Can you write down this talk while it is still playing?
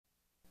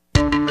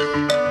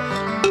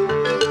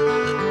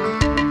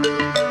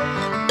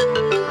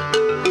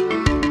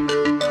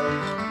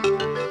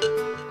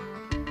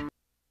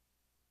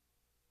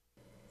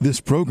This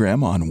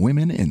program on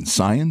women in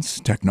science,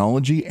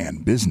 technology,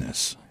 and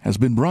business has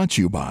been brought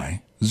to you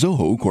by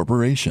Zoho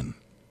Corporation.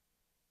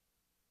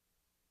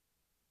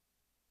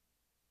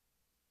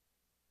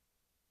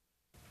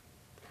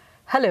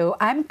 Hello,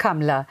 I'm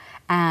Kamla,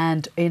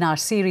 and in our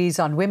series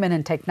on women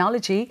in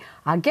technology,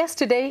 our guest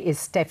today is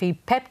Steffi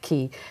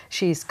Paepcke.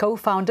 She's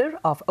co-founder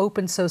of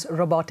Open Source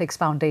Robotics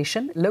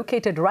Foundation,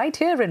 located right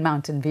here in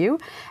Mountain View,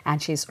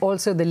 and she's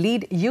also the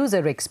lead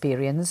user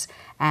experience.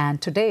 And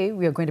today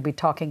we are going to be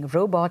talking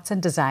robots and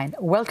design.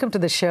 Welcome to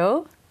the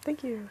show.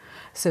 Thank you.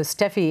 So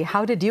Steffi,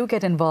 how did you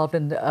get involved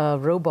in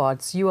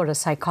robots? You are a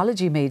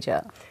psychology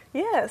major.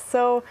 Yeah,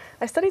 so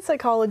I studied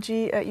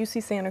psychology at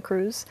UC Santa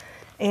Cruz.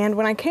 And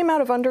when I came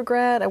out of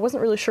undergrad, I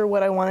wasn't really sure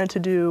what I wanted to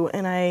do,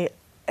 and I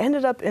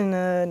ended up in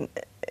an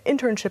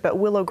internship at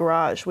Willow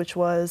Garage, which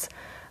was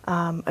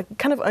a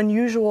kind of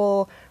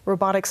unusual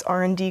robotics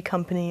R&D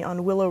company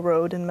on Willow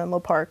Road in Menlo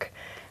Park.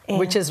 And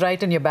which is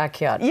right in your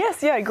backyard.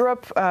 Yes, yeah, I grew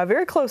up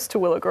very close to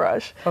Willow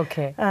Garage.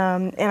 Okay.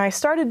 And I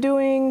started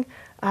doing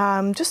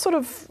just sort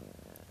of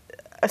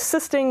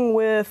assisting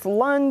with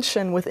lunch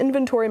and with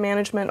inventory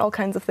management, all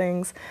kinds of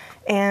things.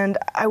 And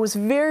I was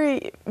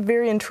very,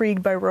 very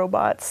intrigued by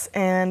robots,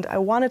 and I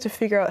wanted to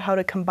figure out how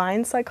to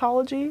combine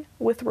psychology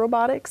with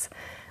robotics.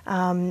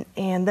 And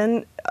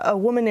then a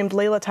woman named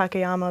Leila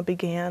Takayama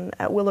began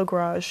at Willow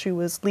Garage. She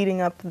was leading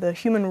up the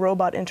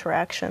human-robot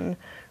interaction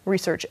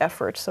research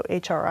effort, so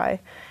HRI.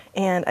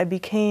 And I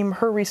became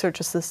her research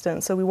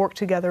assistant, so we worked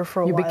together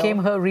for a while. You became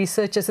her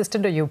research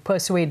assistant, or you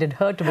persuaded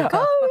her to become?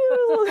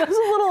 Oh, it was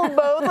a little of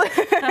both.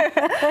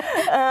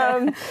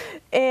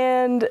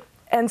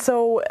 And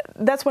so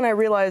that's when I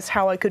realized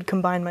how I could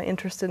combine my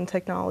interest in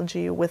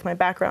technology with my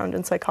background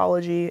in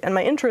psychology and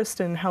my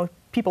interest in how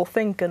people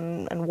think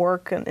and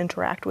work and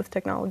interact with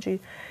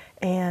technology.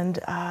 And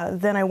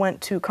then I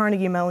went to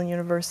Carnegie Mellon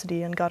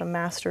University and got a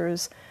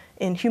master's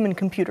in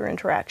human-computer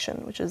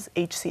interaction, which is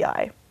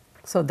HCI.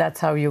 So that's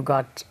how you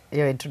got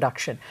your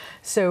introduction.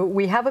 So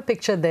we have a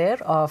picture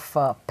there of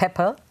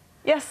Pepper.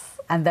 Yes.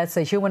 And that's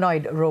a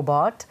humanoid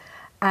robot.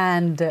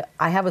 And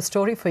I have a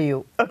story for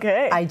you.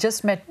 Okay. I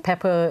just met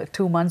Pepper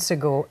 2 months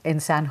ago in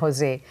San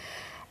Jose.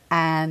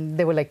 And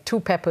there were like two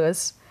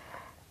Peppers.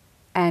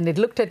 And it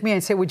looked at me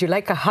and said, "Would you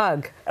like a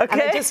hug?" Okay.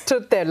 And I just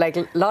stood there like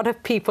a lot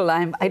of people.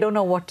 I don't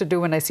know what to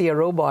do when I see a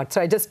robot.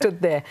 So I just stood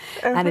there.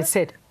 And it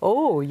said,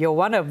 "Oh, you're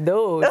one of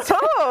those."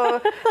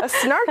 Oh, a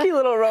snarky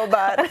little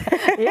robot.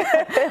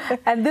 Yeah.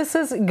 And this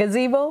is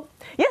Gazebo?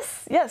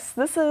 Yes.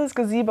 This is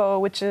Gazebo,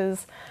 which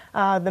is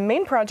the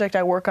main project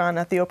I work on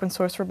at the Open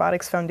Source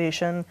Robotics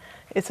Foundation.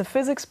 It's a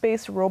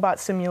physics-based robot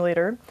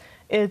simulator.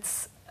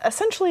 It's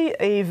essentially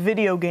a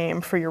video game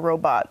for your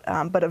robot,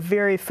 but a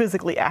very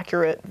physically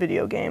accurate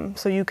video game.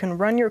 So you can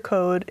run your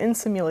code in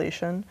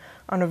simulation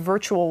on a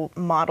virtual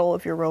model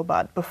of your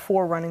robot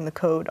before running the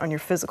code on your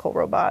physical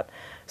robot.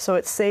 So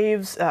it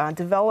saves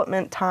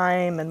development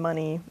time and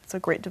money. It's a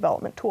great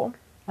development tool.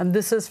 And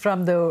this is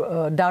from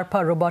the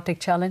DARPA Robotic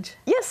Challenge?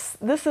 Yes,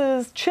 this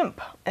is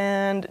Chimp.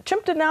 And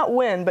Chimp did not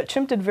win, but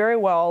Chimp did very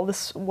well.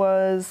 This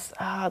was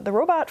the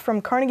robot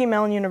from Carnegie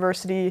Mellon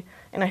University,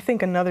 and I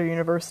think another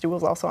university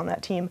was also on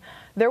that team.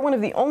 They're one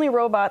of the only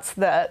robots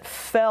that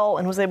fell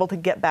and was able to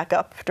get back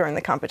up during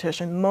the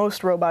competition.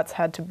 Most robots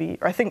had to be,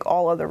 or I think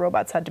all other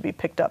robots had to be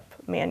picked up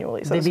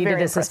manually. So they it was needed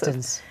very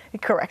assistance.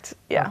 Impressive. Correct,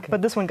 yeah. Okay.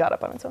 But this one got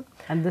up on its own.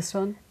 And this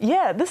one?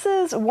 Yeah, this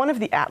is one of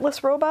the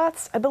Atlas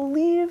robots. I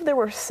believe there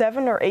were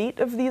 7 or 8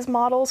 of these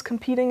models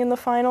competing in the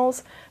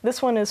finals.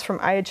 This one is from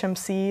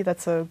IHMC.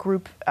 That's a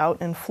group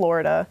out in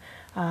Florida.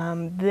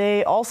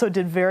 They also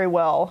did very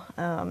well.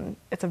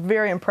 It's a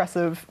very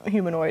impressive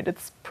humanoid.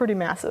 It's pretty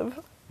massive.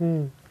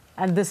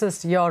 And this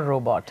is your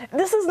robot?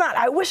 This is not.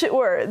 I wish it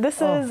were.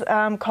 This is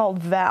called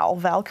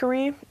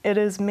Valkyrie. It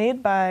is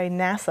made by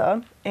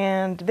NASA,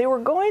 and they were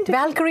going to...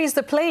 Valkyrie is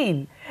the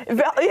plane. Yeah,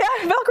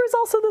 Valkyrie's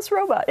also this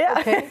robot.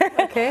 Yeah.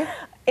 Okay.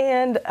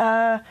 And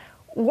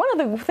one of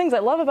the things I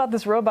love about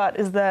this robot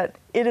is that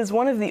it is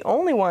one of the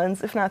only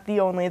ones, if not the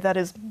only, that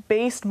is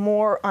based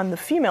more on the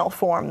female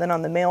form than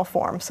on the male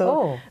form.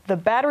 So the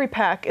battery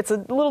pack, it's a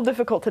little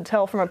difficult to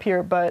tell from up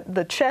here, but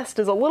the chest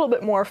is a little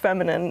bit more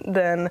feminine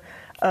than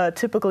a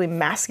typically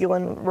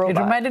masculine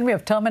robot. It reminded me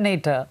of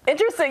Terminator.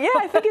 Interesting. Yeah,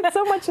 I think it's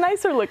so much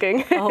nicer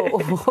looking.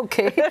 Oh,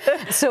 okay.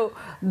 So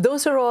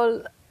those are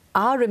all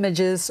our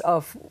images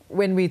of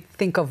when we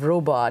think of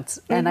robots.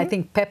 And I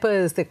think Pepper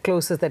is the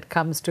closest that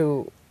comes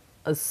to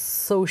a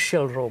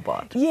social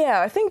robot.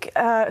 Yeah, I think,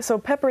 so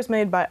Pepper's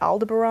made by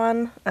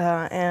Aldebaran,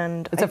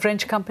 and... It's a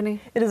French company?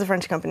 It is a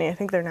French company. I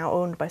think they're now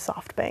owned by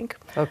SoftBank.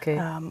 Okay.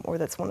 Or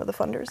that's one of the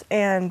funders.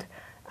 And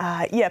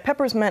yeah,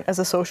 Pepper's meant as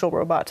a social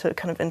robot to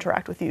kind of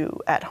interact with you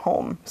at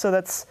home. So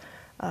that's,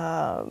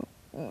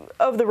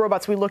 of the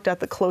robots we looked at,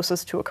 the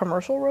closest to a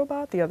commercial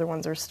robot. The other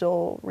ones are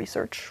still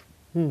research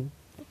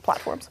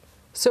platforms.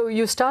 So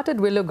you started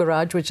Willow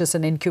Garage, which is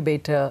an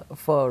incubator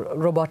for a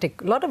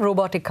lot of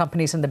robotic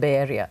companies in the Bay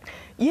Area.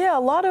 Yeah,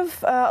 a lot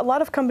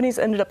of companies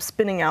ended up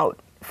spinning out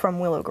from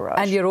Willow Garage.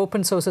 And your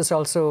open source is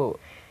also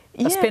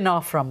a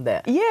spin-off from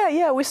there.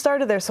 Yeah, we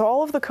started there. So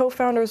all of the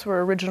co-founders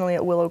were originally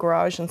at Willow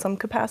Garage in some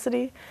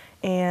capacity,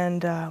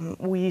 and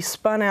we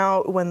spun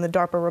out when the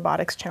DARPA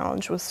Robotics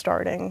Challenge was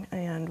starting,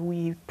 and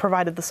we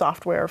provided the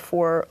software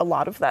for a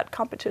lot of that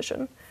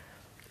competition.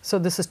 So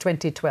this is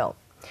 2012?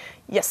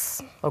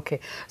 Yes. Okay.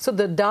 So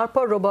the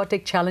DARPA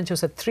Robotic Challenge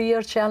was a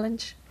 3-year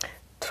challenge?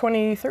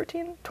 2012 or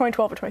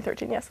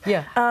 2013, yes.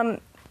 Yeah.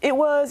 It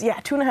was,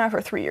 2.5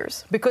 or 3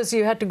 years. Because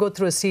you had to go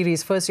through a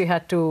series. First, you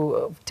had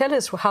to tell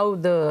us how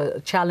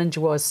the challenge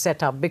was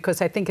set up,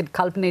 because I think it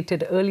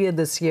culminated earlier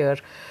this year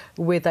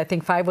with, I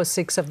think, 5 or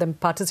 6 of them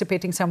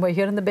participating somewhere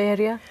here in the Bay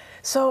Area.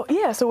 So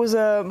it was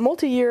a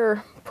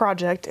multi-year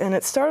project, and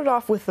it started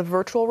off with the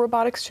Virtual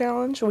Robotics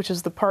Challenge, which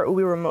is the part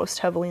we were most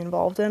heavily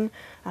involved in.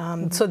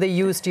 So they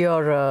used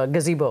your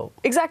gazebo?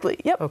 Exactly,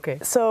 yep. Okay.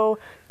 So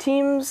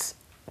teams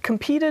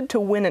competed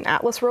to win an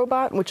Atlas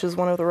robot, which is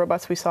one of the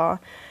robots we saw,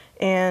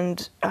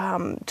 and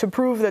to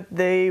prove that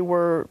they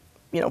were,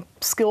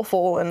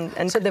 skillful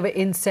and so they were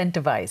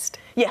incentivized.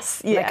 Yes,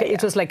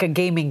 It was like a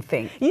gaming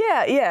thing.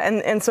 Yeah,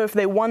 and so if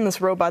they won this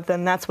robot,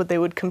 then that's what they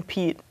would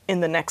compete in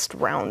the next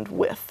round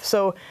with.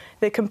 So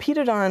they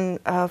competed on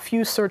a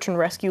few search and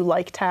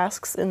rescue-like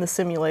tasks in the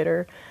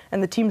simulator,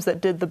 and the teams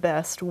that did the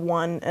best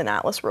won an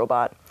Atlas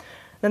robot.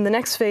 Then the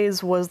next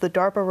phase was the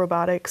DARPA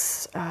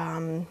Robotics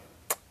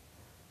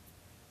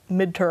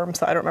midterm,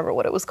 so I don't remember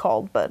what it was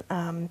called, but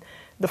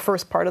the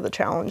first part of the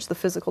challenge, the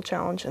physical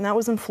challenge, and that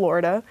was in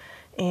Florida.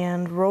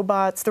 And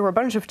robots, there were a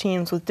bunch of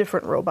teams with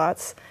different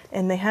robots,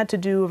 and they had to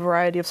do a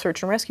variety of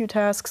search and rescue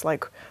tasks,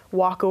 like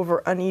walk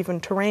over uneven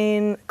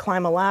terrain,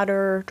 climb a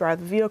ladder, drive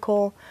the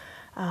vehicle.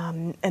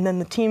 And then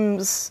the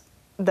teams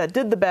that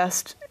did the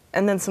best,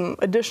 and then some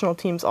additional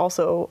teams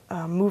also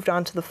moved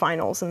on to the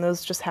finals, and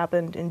those just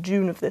happened in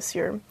June of this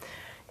year,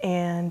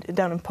 and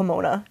down in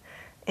Pomona.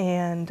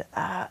 And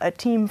a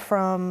team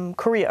from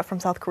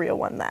South Korea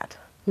won that.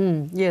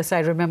 Yes, I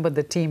remember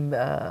the team.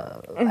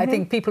 I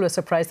think people were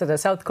surprised that a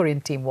South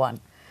Korean team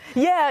won.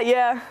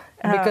 Yeah.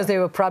 Because they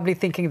were probably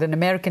thinking that an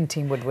American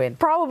team would win.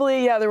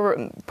 Probably, yeah.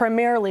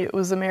 Primarily it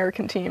was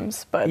American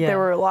teams, but there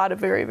were a lot of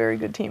very, very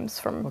good teams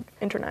from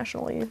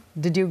internationally.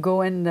 Did you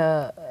go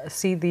and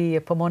see the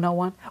Pomona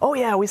one? Oh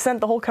yeah, we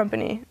sent the whole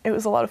company. It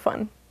was a lot of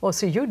fun. Oh,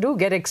 so you do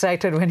get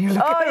excited when you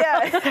look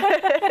at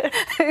it.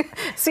 Yeah.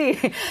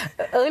 See,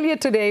 earlier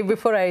today,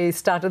 before I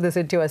started this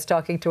interview, I was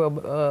talking to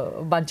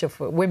a bunch of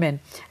women,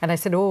 and I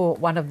said, oh,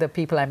 one of the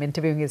people I'm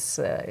interviewing is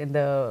in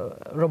the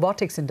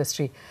robotics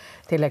industry.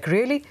 They're like,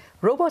 really?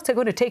 Robots are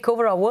going to take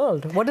over our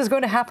world. What is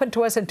going to happen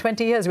to us in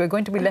 20 years? We're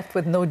going to be left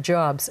with no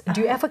jobs.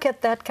 Do you ever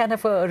get that kind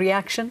of a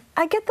reaction?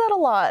 I get that a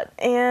lot.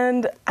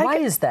 And why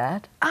is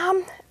that?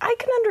 I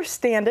can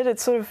understand it.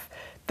 It's sort of,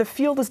 the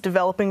field is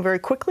developing very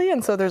quickly,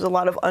 and so there's a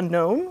lot of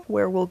unknown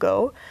where we'll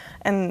go.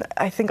 And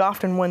I think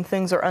often when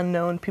things are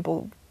unknown,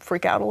 people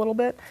freak out a little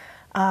bit.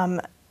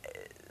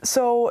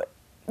 So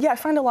yeah, I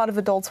find a lot of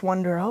adults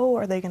wonder, oh,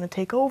 are they going to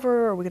take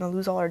over? Are we going to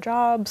lose all our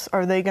jobs?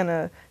 Is there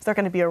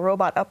going to be a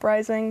robot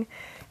uprising?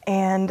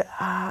 And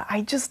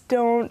I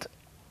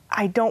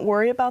don't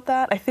worry about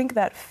that. I think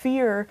that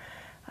fear,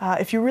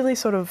 if you really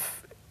sort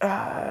of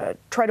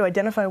try to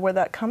identify where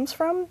that comes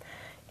from,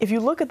 if you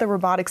look at the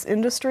robotics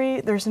industry,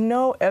 there's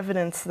no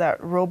evidence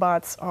that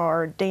robots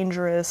are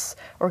dangerous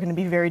or going to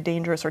be very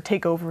dangerous or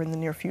take over in the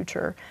near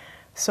future.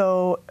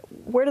 So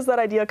where does that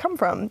idea come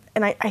from?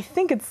 And I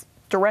think it's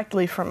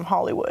directly from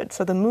Hollywood.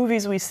 So the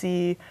movies we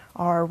see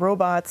are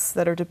robots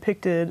that are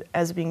depicted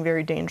as being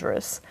very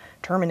dangerous.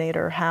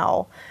 Terminator,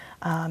 HAL.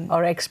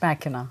 Or Ex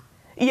Machina.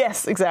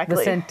 Yes, exactly.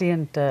 The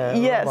sentient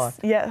robot.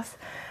 Yes.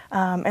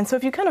 And so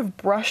if you kind of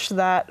brush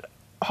that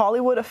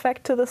Hollywood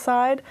effect to the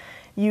side,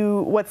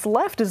 what's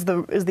left is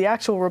the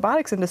actual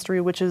robotics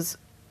industry, which is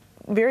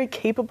very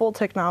capable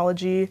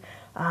technology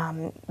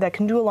that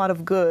can do a lot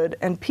of good,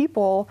 and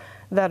people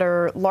that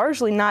are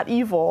largely not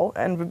evil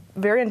and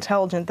very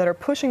intelligent that are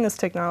pushing this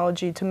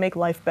technology to make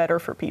life better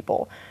for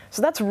people.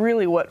 So that's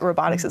really what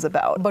robotics is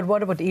about. But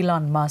what about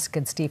Elon Musk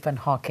and Stephen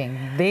Hawking?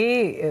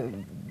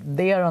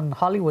 They are on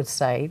Hollywood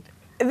side.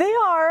 They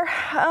are.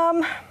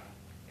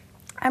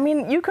 I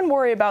mean, you can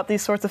worry about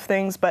these sorts of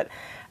things, but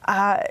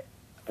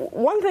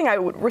one thing I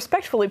would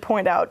respectfully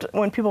point out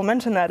when people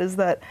mention that is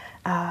that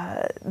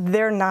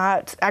they're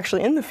not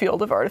actually in the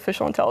field of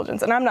artificial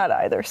intelligence, and I'm not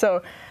either.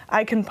 So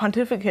I can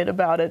pontificate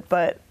about it,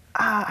 but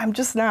I'm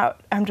just not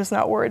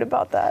worried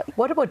about that.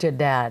 What about your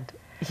dad?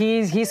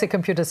 He's a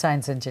computer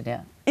science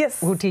engineer.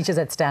 Yes. Who teaches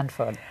at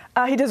Stanford.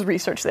 He does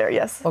research there.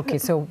 Yes. Okay,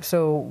 so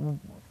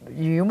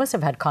you must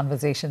have had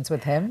conversations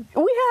with him.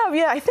 We have,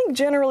 yeah. I think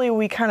generally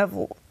we kind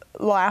of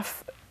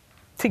laugh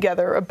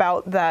together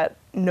about that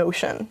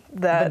notion.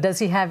 But does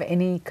he have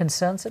any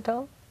concerns at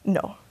all?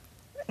 No,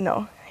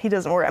 he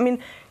doesn't worry. I mean,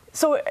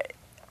 so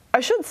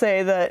I should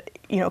say that,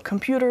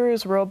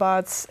 computers,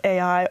 robots,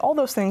 AI, all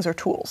those things are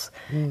tools.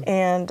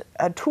 And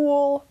a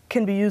tool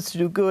can be used to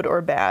do good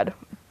or bad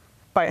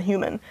by a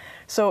human.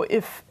 So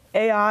if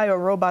AI or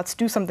robots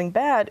do something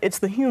bad, it's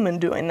the human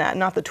doing that,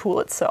 not the tool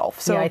itself.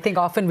 So yeah, I think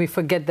often we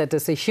forget that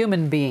it's a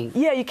human being.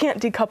 Yeah, you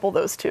can't decouple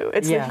those two.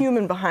 It's the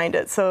human behind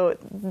it. So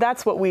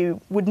that's what we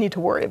would need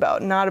to worry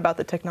about, not about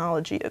the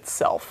technology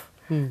itself.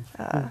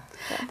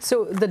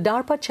 So the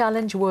DARPA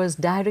challenge was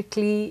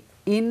directly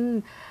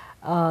in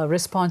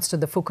response to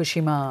the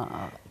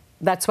Fukushima.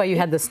 That's why you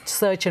had this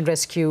search and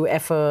rescue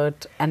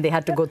effort, and they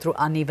had to go through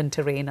uneven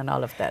terrain and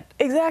all of that.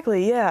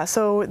 Exactly, yeah.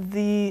 So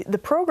the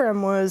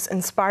program was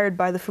inspired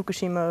by the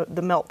Fukushima,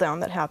 the meltdown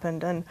that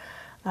happened,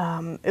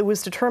 and it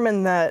was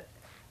determined that,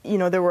 you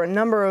know, there were a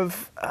number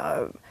of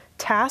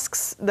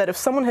tasks that if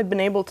someone had been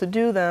able to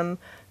do them,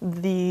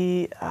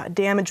 the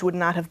damage would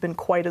not have been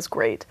quite as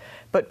great.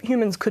 But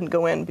humans couldn't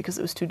go in because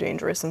it was too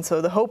dangerous. And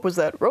so the hope was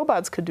that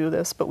robots could do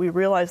this, but we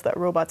realized that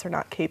robots are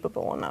not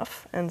capable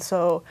enough. And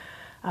so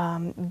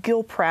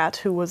Gil Pratt,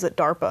 who was at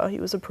DARPA, he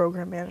was a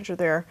program manager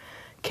there,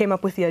 came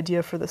up with the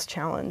idea for this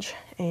challenge.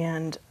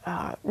 And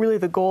really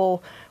the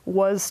goal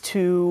was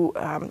to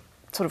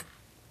sort of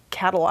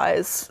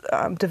catalyze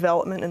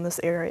development in this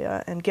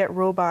area and get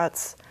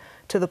robots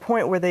to the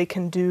point where they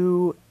can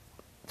do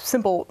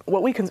simple,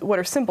 what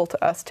are simple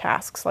to us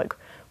tasks, like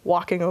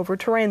walking over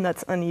terrain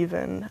that's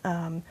uneven,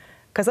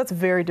 because that's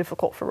very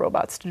difficult for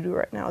robots to do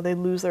right now. They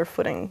lose their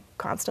footing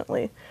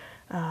constantly.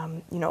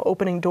 You know,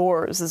 opening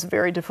doors is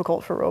very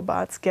difficult for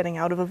robots. Getting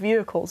out of a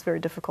vehicle is very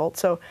difficult.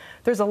 So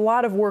there's a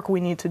lot of work we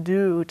need to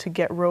do to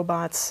get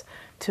robots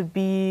to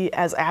be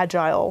as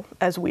agile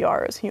as we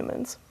are as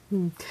humans.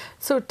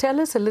 So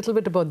tell us a little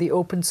bit about the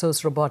Open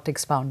Source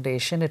Robotics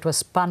Foundation. It was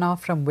spun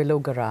off from Willow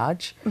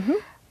Garage.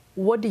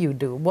 What do you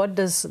do? What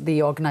does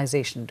the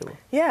organization do?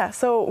 Yeah,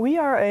 so we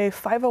are a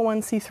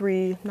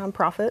 501c3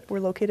 nonprofit. We're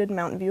located in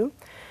Mountain View.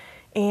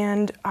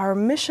 And our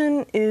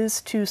mission is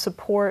to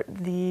support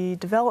the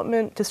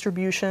development,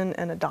 distribution,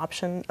 and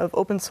adoption of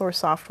open source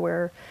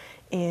software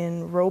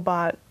in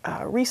robot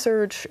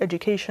research,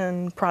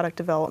 education, product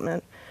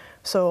development.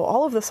 So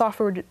all of the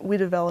software we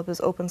develop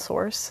is open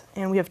source,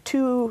 and we have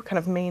two kind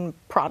of main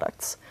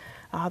products.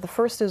 The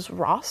first is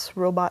ROS,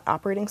 Robot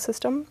Operating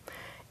System,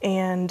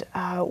 and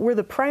we're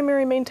the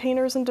primary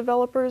maintainers and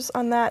developers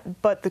on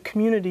that, but the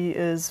community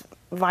is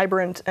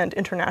vibrant and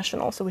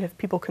international, so we have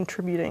people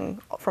contributing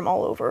from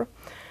all over.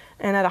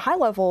 And at a high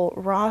level,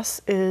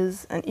 ROS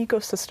is an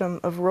ecosystem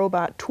of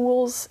robot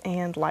tools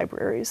and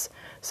libraries.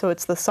 So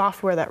it's the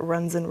software that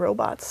runs in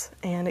robots,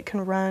 and it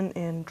can run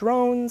in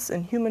drones,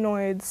 in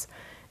humanoids,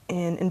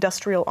 in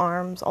industrial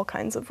arms, all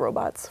kinds of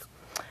robots.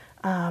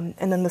 And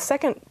then the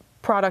second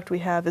product we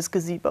have is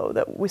Gazebo,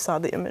 that we saw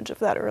the image of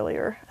that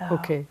earlier.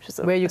 Okay,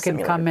 where you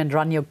can come and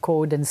run your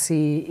code and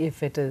see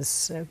if it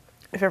is...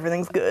 if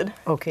everything's good.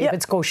 Okay, if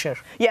it's kosher.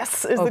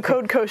 Yes, is the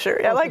code kosher?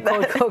 Yeah, I like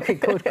that.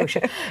 Code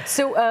kosher.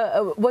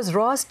 So was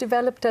ROS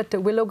developed at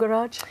Willow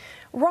Garage?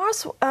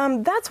 ROS,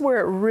 that's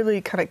where it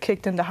really kind of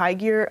kicked into high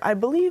gear. I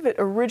believe it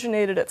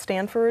originated at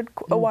Stanford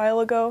a while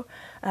ago.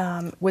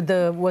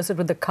 Was it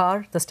with the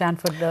car, the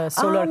Stanford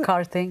solar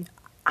car thing?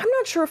 I'm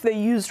not sure if they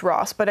used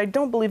ROS, but I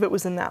don't believe it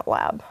was in that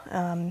lab.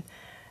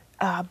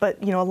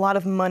 But you know, a lot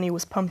of money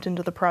was pumped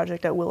into the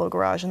project at Willow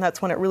Garage, and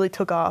that's when it really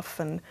took off.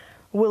 And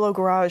Willow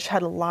Garage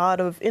had a lot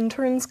of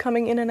interns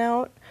coming in and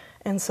out,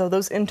 and so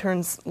those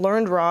interns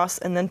learned ROS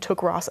and then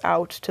took ROS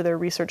out to their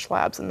research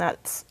labs, and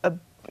that's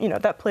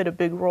that played a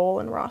big role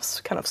in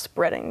ROS kind of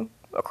spreading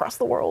across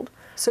the world.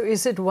 So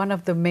is it one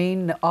of the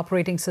main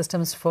operating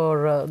systems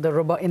for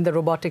in the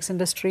robotics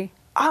industry?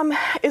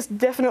 It's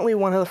definitely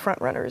one of the front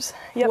runners.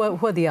 Yep.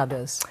 Who are the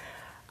others?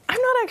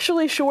 I'm not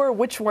actually sure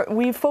which one.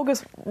 We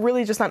focus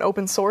really just on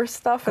open source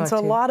stuff, and so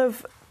a lot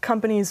of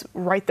companies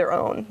write their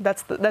own.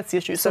 That's the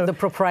issue. So the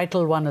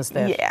proprietary one is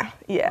there.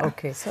 Yeah.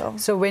 Okay.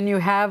 So when you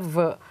have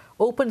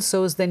open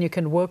source, then you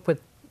can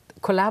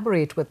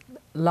collaborate with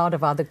a lot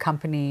of other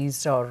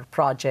companies or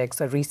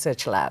projects or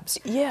research labs.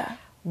 Yeah.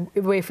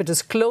 If it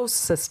is closed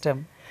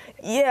system.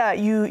 Yeah,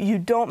 you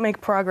don't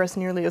make progress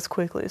nearly as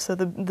quickly. So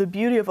the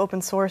beauty of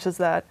open source is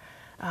that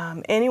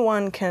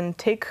anyone can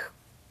take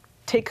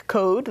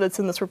code that's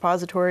in this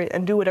repository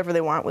and do whatever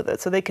they want with it.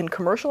 So they can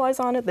commercialize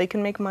on it, they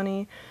can make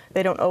money,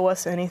 they don't owe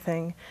us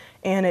anything.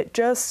 And it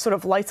just sort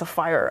of lights a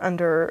fire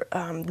under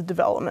the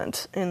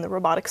development in the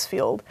robotics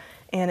field.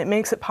 And it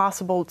makes it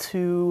possible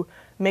to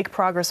make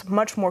progress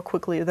much more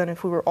quickly than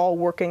if we were all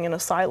working in a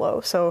silo.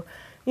 So,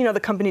 you know, the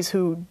companies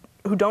who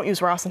don't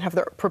use ROS and have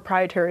their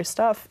proprietary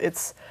stuff,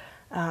 it's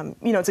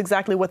it's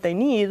exactly what they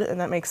need, and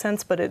that makes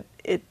sense, but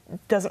it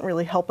doesn't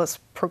really help us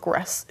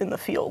progress in the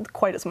field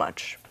quite as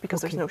much because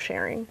there's no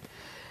sharing.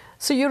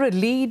 So you're a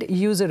lead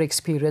user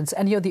experience,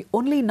 and you're the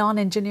only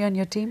non-engineer on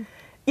your team?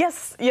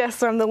 Yes,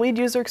 so I'm the lead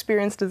user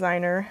experience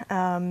designer.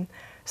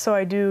 So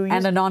I do...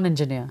 And a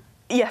non-engineer?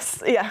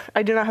 Yes, yeah,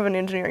 I do not have an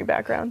engineering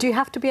background. Do you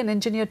have to be an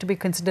engineer to be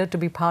considered to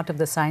be part of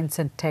the science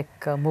and tech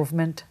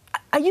movement?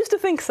 I used to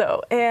think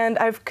so, and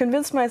I've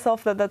convinced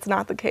myself that that's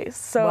not the case.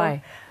 So,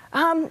 why?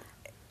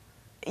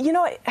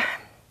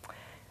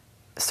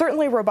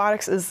 Certainly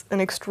robotics is an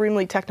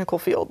extremely technical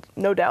field,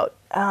 no doubt.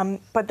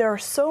 But there are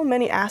so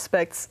many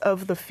aspects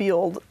of the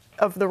field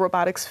of the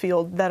robotics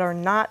field that are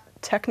not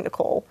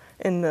technical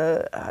in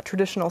the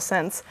traditional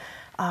sense.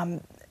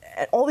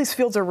 All these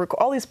fields are,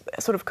 all these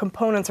sort of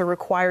components are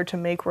required to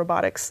make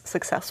robotics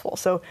successful.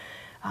 So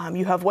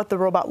you have what the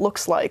robot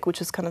looks like,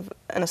 which is kind of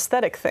an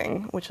aesthetic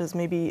thing, which is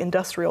maybe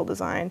industrial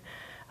design.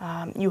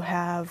 You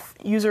have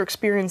user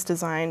experience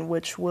design,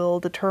 which will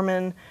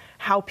determine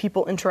how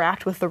people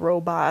interact with the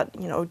robot.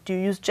 You know, do you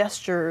use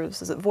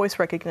gestures? Is it voice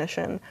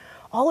recognition?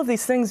 All of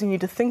these things you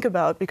need to think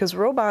about, because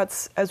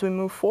robots, as we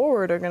move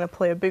forward, are going to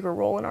play a bigger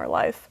role in our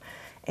life.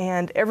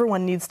 And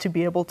everyone needs to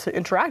be able to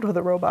interact with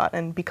a robot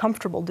and be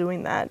comfortable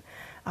doing that.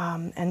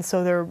 And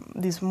so there are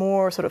these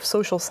more sort of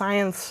social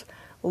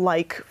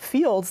science-like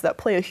fields that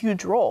play a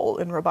huge role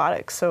in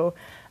robotics. So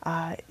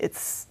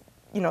it's,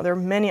 you know, there are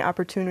many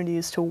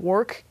opportunities to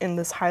work in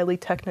this highly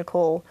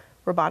technical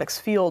robotics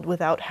field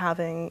without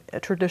having a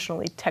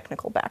traditionally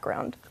technical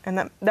background.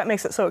 And that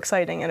makes it so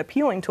exciting and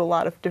appealing to a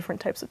lot of different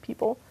types of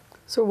people.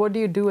 So what do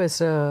you do as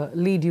a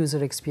lead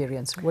user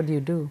experience? What do you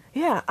do?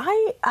 Yeah,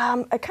 I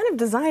kind of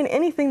design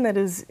anything that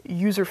is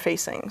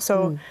user-facing.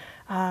 So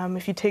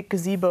if you take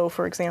Gazebo,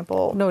 for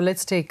example. No,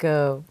 let's take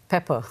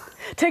Pepper.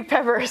 Take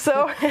Pepper.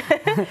 So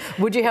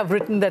would you have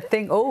written that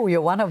thing? Oh, you're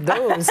one of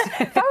those.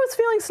 If I was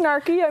feeling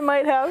snarky, I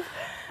might have.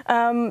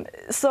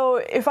 So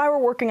if I were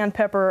working on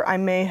Pepper, I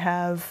may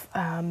have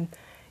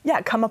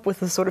come up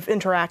with a sort of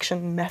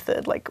interaction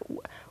method, like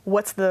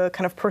what's the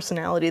kind of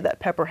personality that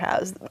Pepper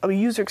has. A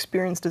user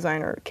experience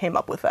designer came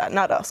up with that,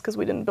 not us, because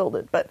we didn't build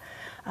it, but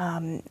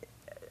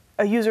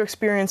a user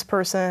experience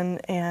person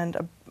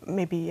and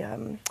maybe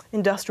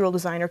industrial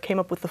designer came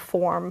up with the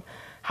form.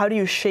 How do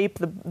you shape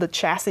the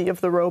chassis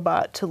of the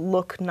robot to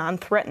look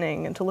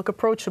non-threatening and to look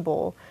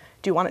approachable?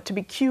 Do you want it to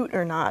be cute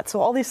or not? So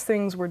all these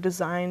things were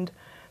designed,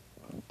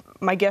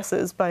 my guess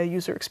is, by a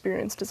user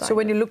experience designer. So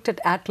when you looked at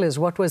Atlas,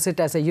 what was it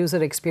as a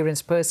user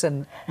experience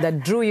person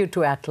that drew you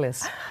to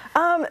Atlas?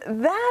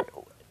 That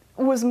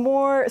was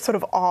more sort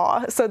of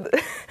awe. So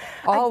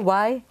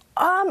Why?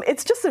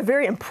 It's just a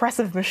very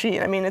impressive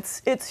machine. I mean,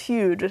 it's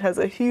huge. It has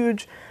a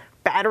huge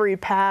battery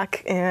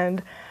pack,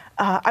 and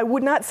I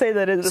would not say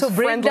that it is a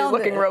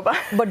friendly-looking robot.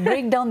 But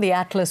break down the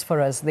Atlas for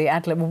us. The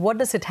Atlas. What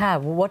does it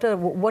have?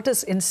 What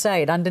is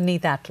inside,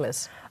 underneath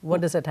Atlas?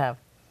 What does it have?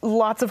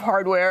 Lots of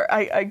hardware.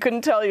 I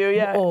couldn't tell you,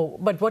 yeah. Oh,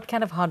 but what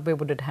kind of hardware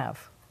would it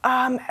have?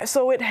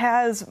 So it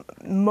has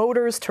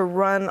motors to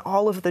run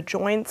all of the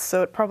joints,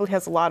 so it probably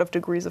has a lot of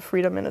degrees of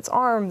freedom in its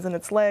arms and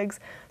its legs,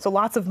 so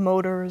lots of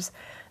motors.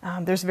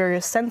 There's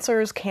various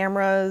sensors,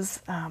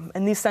 cameras,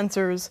 and these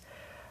sensors,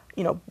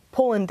 you know,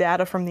 pull in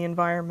data from the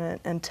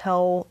environment and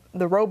tell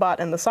the robot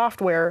and the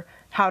software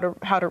how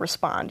to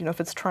respond. You know, if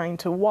it's trying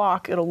to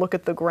walk, it'll look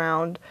at the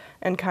ground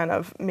and kind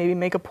of maybe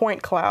make a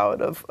point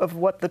cloud of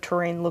what the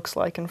terrain looks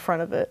like in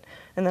front of it.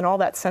 And then all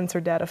that sensor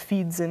data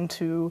feeds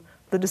into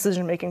the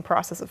decision-making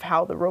process of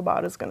how the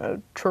robot is going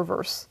to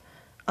traverse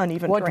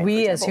uneven terrain. What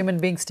we as human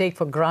beings take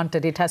for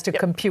granted, it has to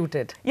compute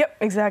it. Yep,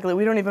 exactly.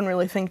 We don't even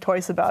really think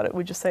twice about it.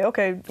 We just say,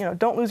 okay, you know,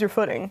 don't lose your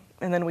footing,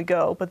 and then we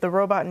go. But the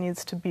robot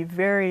needs to be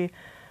very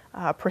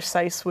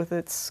precise with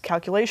its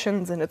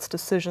calculations and its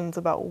decisions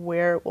about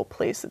where it will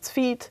place its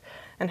feet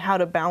and how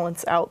to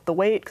balance out the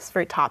weight, because it's a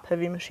very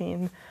top-heavy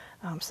machine.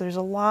 So there's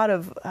a lot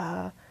of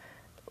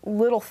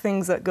little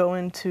things that go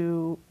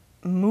into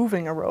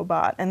moving a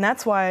robot, and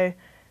that's why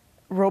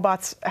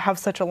robots have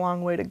such a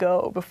long way to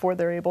go before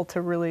they're able to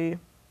really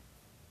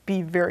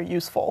be very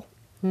useful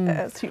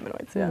as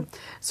humanoids. Yeah.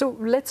 So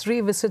let's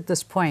revisit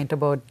this point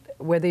about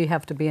whether you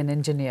have to be an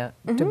engineer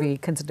to be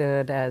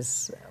considered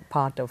as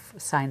part of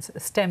science,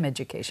 STEM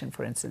education,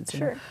 for instance.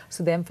 Sure. You know?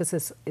 So the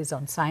emphasis is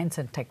on science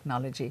and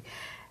technology.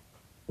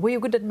 Were you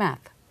good at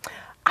math?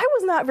 I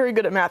was not very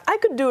good at math. I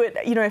could do it,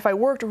 you know, if I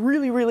worked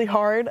really, really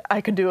hard,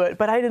 I could do it,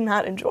 but I did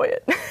not enjoy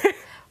it.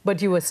 But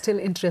you were still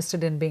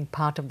interested in being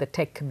part of the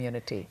tech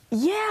community.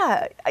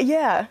 Yeah,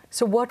 yeah.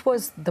 So what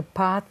was the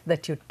path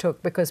that you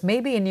took? Because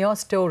maybe in your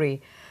story,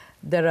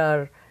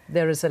 there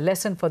is a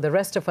lesson for the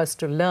rest of us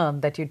to learn,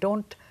 that you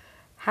don't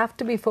have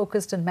to be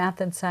focused in math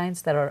and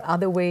science. There are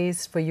other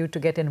ways for you to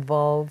get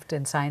involved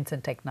in science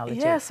and technology.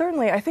 Yeah,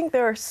 certainly. I think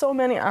there are so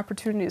many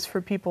opportunities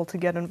for people to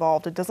get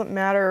involved. It doesn't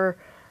matter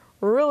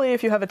really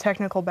if you have a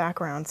technical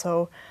background.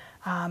 So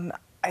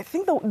I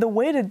think the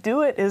way to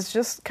do it is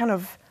just kind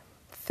of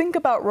think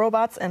about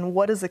robots and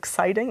what is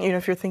exciting. You know,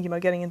 if you're thinking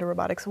about getting into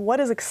robotics, what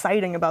is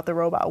exciting about the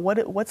robot?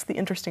 What's the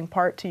interesting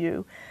part to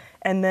you?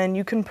 And then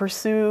you can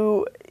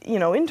pursue, you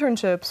know,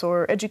 internships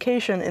or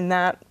education in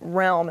that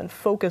realm and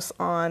focus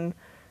on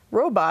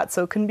robots.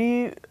 So it can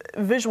be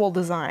visual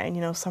design.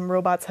 You know, some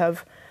robots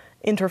have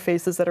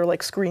interfaces that are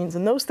like screens,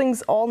 and those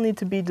things all need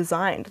to be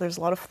designed. There's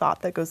a lot of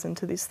thought that goes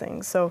into these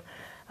things. So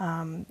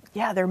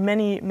yeah, there are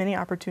many, many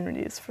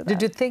opportunities for that.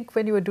 Did you think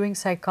when you were doing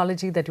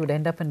psychology that you would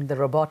end up in the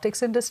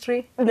robotics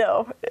industry?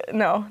 No,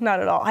 not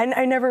at all.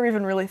 I never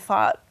even really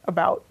thought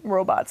about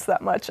robots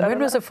that much. When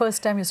was the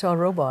first time you saw a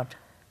robot?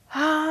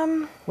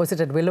 Was it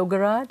at Willow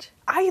Garage?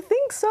 I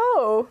think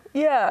so.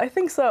 Yeah, I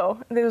think so.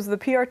 There was the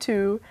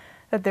PR2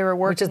 that they were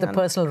working on. Which is the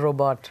personal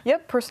robot.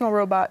 Yep, Personal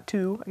Robot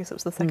 2. I guess it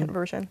was the second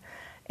version.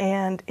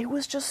 and it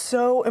was just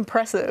so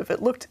impressive.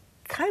 It looked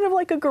kind of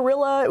like a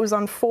gorilla. It was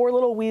on 4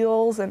 little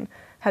wheels and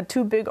had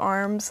 2 big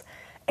arms,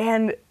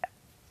 and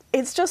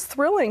it's just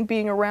thrilling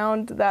being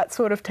around that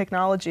sort of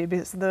technology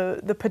because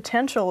the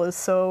potential is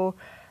so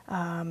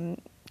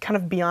kind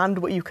of beyond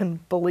what you can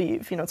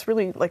believe. You know, it's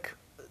really like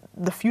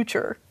the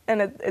future,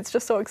 and it's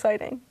just so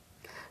exciting.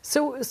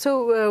 So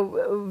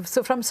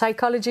from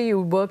psychology,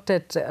 you worked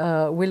at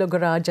Willow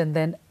Garage and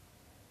then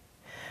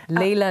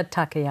Leila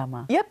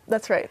Takayama. Yep,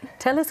 that's right.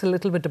 Tell us a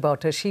little bit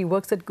about her. She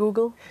works at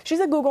Google? She's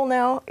at Google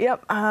now,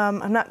 yep.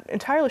 I'm not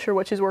entirely sure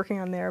what she's working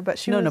on there, but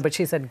she but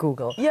she's at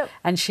Google. Yep.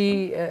 And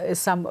she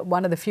is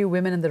one of the few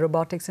women in the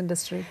robotics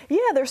industry?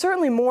 Yeah, there's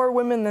certainly more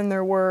women than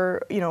there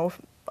were, you know,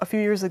 a few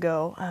years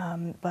ago.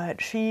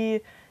 But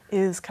she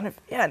is kind of,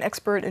 an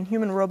expert in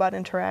human-robot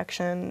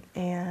interaction,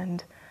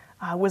 and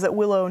was at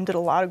Willow and did a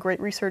lot of great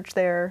research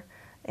there.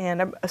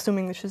 And I'm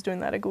assuming that she's doing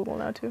that at Google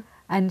now, too.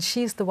 And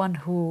she's the one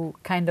who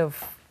kind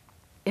of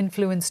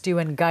influenced you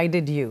and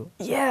guided you.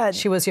 Yeah.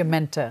 She was your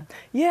mentor.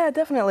 Yeah,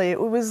 definitely.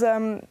 It was,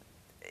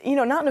 you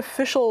know, not an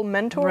official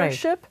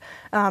mentorship.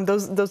 Right.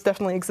 Those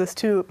definitely exist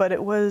too. But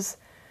it was,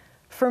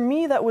 for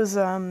me, that was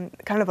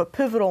kind of a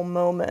pivotal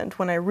moment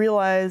when I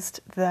realized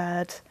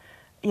that,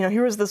 you know,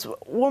 here was this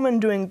woman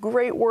doing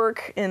great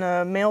work in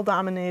a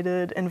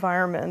male-dominated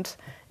environment,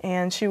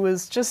 and she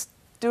was just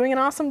doing an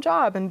awesome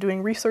job and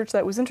doing research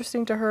that was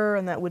interesting to her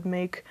and that would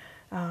make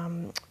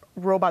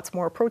robots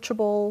more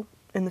approachable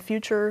in the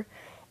future.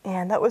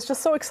 And that was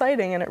just so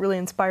exciting, and it really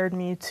inspired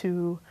me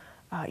to,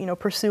 you know,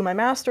 pursue my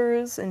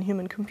master's in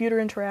human-computer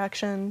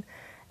interaction.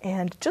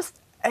 And just,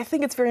 I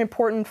think it's very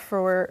important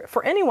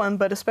for anyone,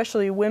 but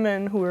especially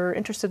women who are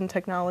interested in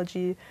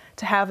technology,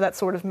 to have that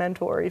sort of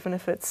mentor, even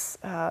if it's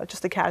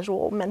just a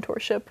casual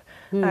mentorship.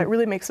 It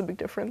really makes a big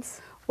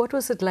difference. What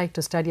was it like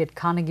to study at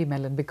Carnegie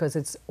Mellon? Because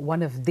it's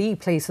one of the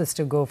places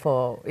to go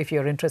for if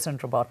you're interested in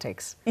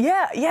robotics.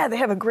 Yeah, they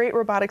have a great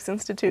robotics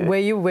institute. Were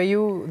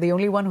you the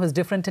only one who was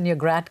different in your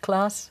grad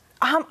class?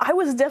 I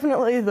was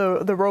definitely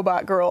the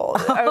robot girl.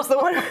 I was the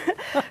one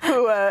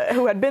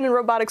who had been in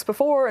robotics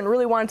before and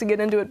really wanted to get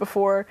into it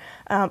before.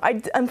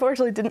 I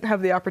unfortunately didn't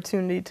have the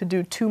opportunity to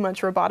do too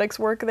much robotics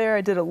work there.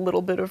 I did a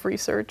little bit of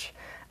research,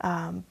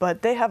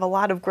 but they have a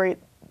lot of great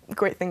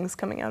things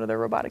coming out of their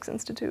robotics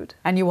institute.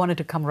 And you wanted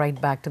to come right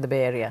back to the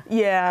Bay Area?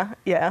 Yeah.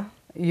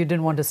 You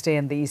didn't want to stay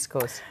in the East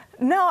Coast?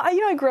 No,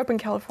 I grew up in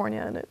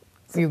California, and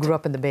you grew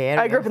up in the Bay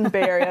Area? I grew up in the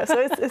Bay Area, so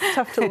it's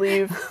tough to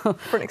leave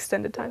for an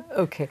extended time.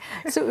 Okay.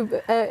 So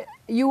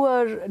you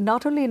are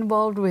not only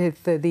involved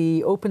with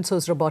the Open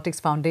Source Robotics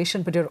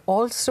Foundation, but you're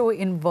also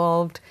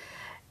involved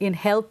in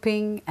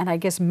helping and I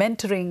guess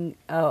mentoring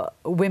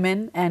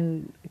women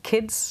and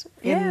kids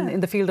in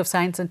the field of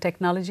science and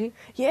technology?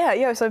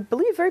 Yeah. So I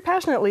believe very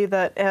passionately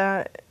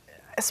that,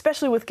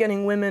 especially with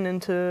getting women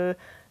into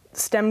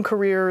STEM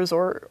careers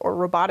or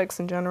robotics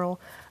in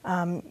general,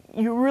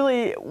 we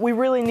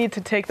really need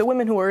to take, the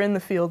women who are in the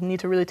field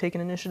need to really take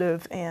an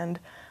initiative and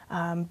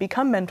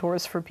become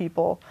mentors for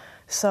people.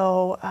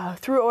 So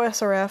through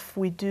OSRF,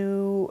 we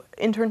do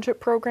internship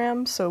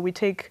programs. So we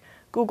take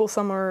Google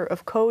Summer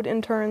of Code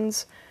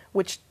interns,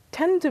 which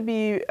tend to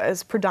be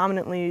as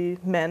predominantly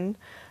men.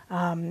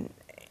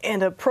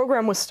 And a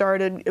program was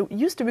started, it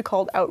used to be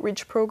called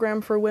Outreach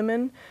Program for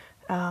Women,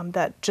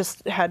 that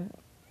just had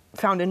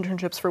found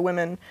internships for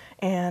women,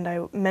 and I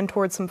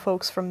mentored some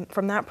folks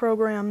from that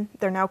program.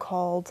 They're now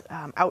called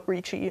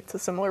Outreachy. It's a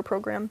similar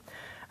program.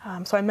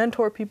 So I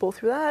mentor people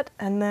through that,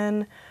 and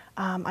then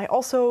I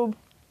also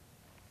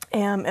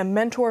am a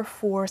mentor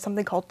for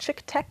something called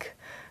Chick Tech,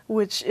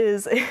 which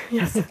is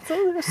it's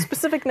a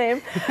specific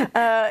name.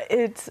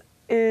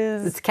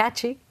 It's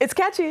catchy. It's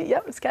catchy.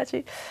 Yep, it's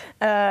catchy.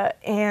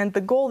 And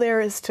the goal there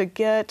is to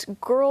get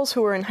girls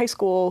who are in high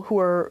school who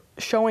are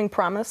showing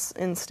promise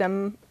in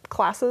STEM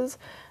classes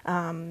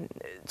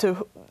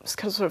to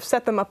sort of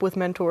set them up with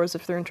mentors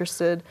if they're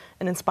interested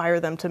and inspire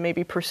them to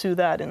maybe pursue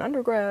that in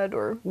undergrad.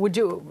 Or would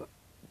you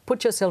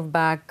put yourself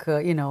back,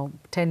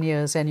 10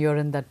 years and you're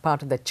in that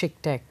part of the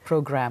Chick Tech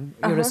program,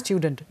 you're a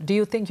student. Do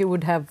you think you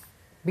would have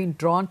been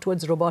drawn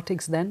towards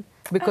robotics then?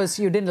 Because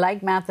you didn't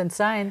like math and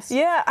science?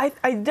 Yeah,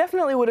 I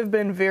definitely would have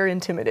been very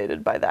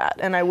intimidated by that,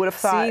 and I would have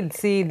thought...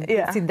 See,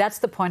 that's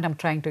the point I'm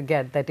trying to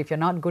get, that if you're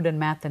not good in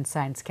math and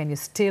science, can you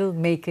still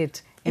make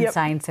it in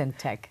science and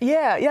tech?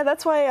 Yeah,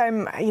 that's why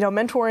I'm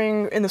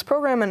mentoring in this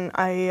program, and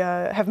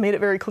I have made it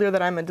very clear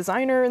that I'm a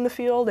designer in the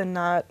field and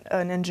not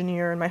an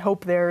engineer, and my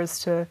hope there is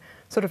to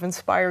sort of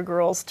inspire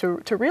girls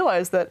to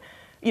realize that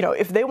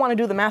if they want to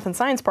do the math and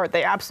science part,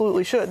 they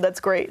absolutely should. That's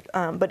great.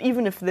 But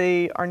even if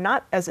they are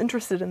not as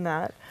interested in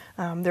that,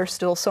 there's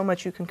still so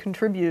much you can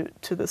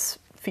contribute to this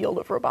field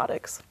of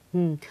robotics.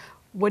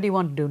 What do you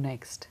want to do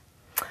next?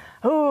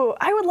 Oh,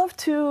 I would love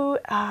to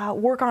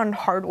work on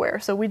hardware.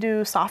 So we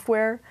do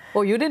software.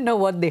 Oh, you didn't know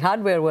what the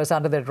hardware was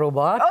under that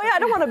robot? Oh, yeah, I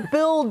don't want to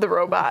build the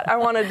robot. I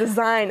want to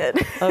design it.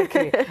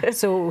 Okay.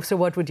 So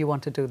what would you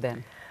want to do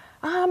then?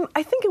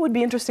 I think it would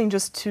be interesting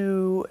just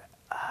to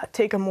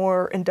take a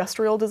more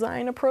industrial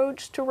design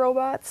approach to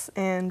robots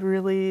and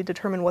really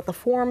determine what the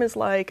form is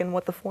like and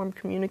what the form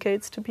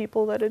communicates to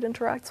people that it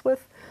interacts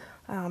with.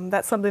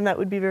 That's something that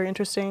would be very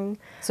interesting.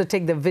 So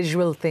take the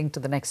visual thing to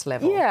the next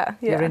level. Yeah.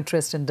 Your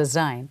interest in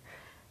design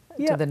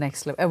to the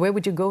next level. Where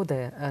would you go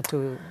there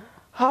to?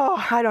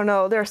 Oh, I don't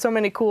know. There are so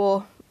many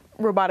cool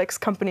robotics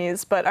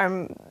companies, but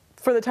I'm,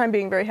 for the time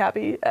being, very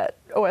happy at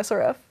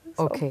OSRF.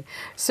 So. Okay.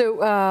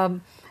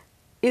 So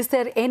is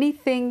there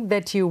anything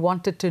that you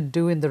wanted to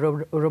do in the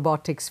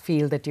robotics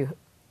field that you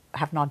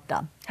have not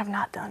done? Have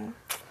not done.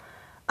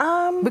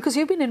 Because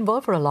you've been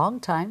involved for a long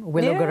time.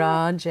 Willow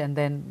Garage, and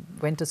then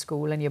went to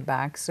school and you're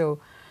back. So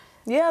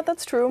yeah,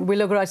 that's true.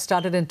 Willow Garage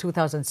started in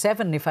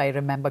 2007, if I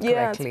remember correctly.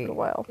 Yeah, it's been a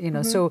while. You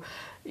know, so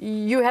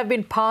you have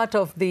been part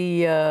of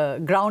the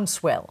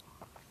groundswell.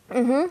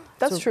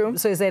 That's true.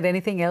 So is there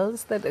anything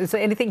else? Is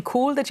there anything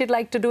cool that you'd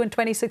like to do in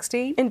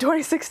 2016? In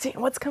 2016,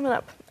 what's coming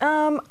up?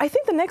 I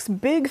think the next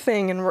big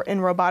thing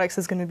in robotics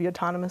is going to be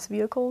autonomous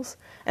vehicles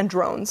and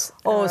drones.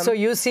 Oh, so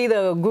you see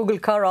the Google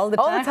car all the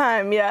time? All the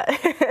time, yeah.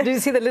 Did you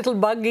see the little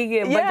buggy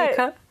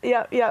car?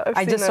 Yeah.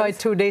 I just saw it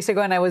 2 days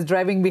ago and I was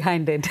driving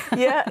behind it.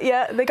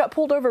 Yeah. They got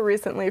pulled over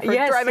recently for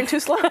driving too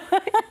slow.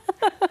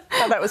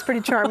 Oh, that was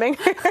pretty charming.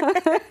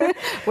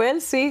 Well,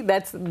 see,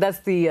 that's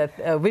the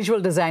visual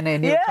designer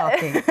in you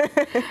talking.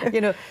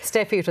 You know,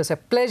 Steffi, it was a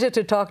pleasure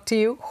to talk to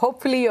you.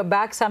 Hopefully you're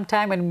back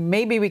sometime and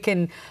maybe we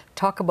can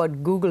talk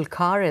about Google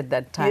Car at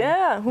that time.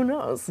 Yeah, who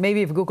knows?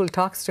 Maybe if Google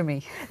talks to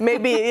me.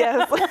 Maybe,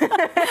 yes.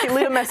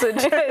 Leave a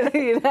message.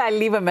 I'll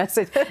leave a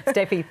message.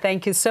 Steffi,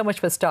 thank you so much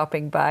for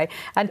stopping by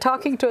and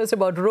talking to us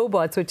about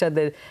robots, which are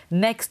the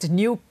next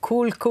new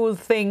cool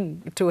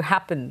thing to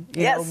happen.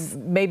 You know,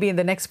 maybe in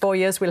the next 4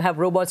 years, we'll have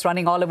robots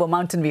running all over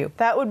Mountain View.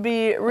 That would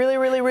be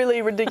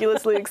really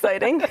ridiculously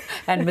exciting.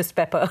 And Miss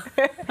Pepper.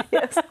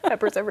 Yes,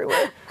 Pepper's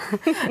everywhere.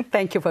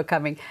 Thank you for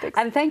coming. Thanks.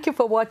 And thank you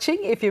for watching.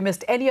 If you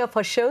missed any of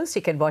our shows,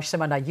 you can watch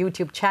them on our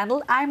YouTube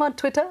channel. I'm on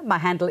Twitter. My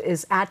handle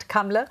is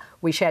 @Kamla.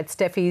 We shared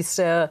Steffi's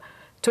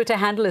Twitter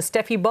handle is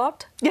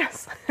SteffiBot.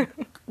 Yes.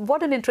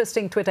 What an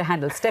interesting Twitter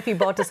handle.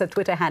 SteffiBot is a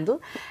Twitter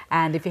handle.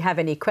 And if you have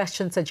any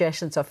questions,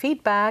 suggestions, or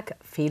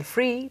feedback, feel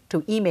free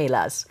to email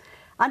us.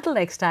 Until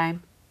next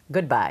time,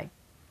 goodbye.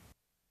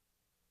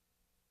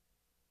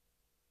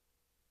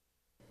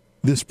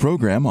 This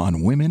program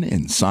on women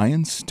in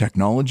science,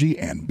 technology,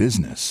 and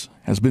business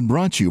has been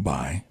brought to you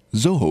by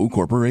Zoho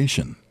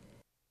Corporation.